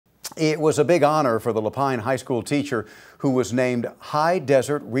It was a big honor for the Lapine High School teacher who was named High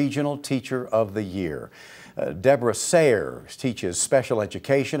Desert Regional Teacher of the Year. Debra Sayre teaches special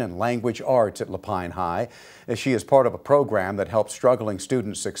education and language arts at Lapine High. She is part of a program that helps struggling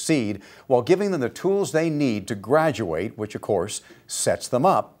students succeed while giving them the tools they need to graduate, which of course sets them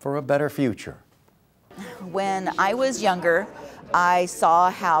up for a better future. When I was younger, I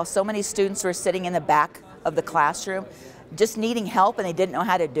saw how so many students were sitting in the back of the classroom just needing help and they didn't know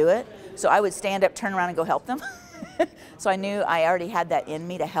how to do it. So I would stand up, turn around and go help them. So I knew I already had that in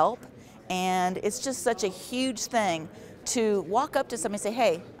me to help. And it's just such a huge thing to walk up to somebody and say,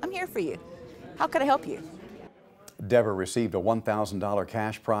 hey, I'm here for you. How can I help you? Debra received a $1,000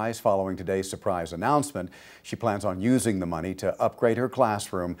 cash prize following today's surprise announcement. She plans on using the money to upgrade her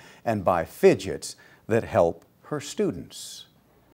classroom and buy fidgets that help her students.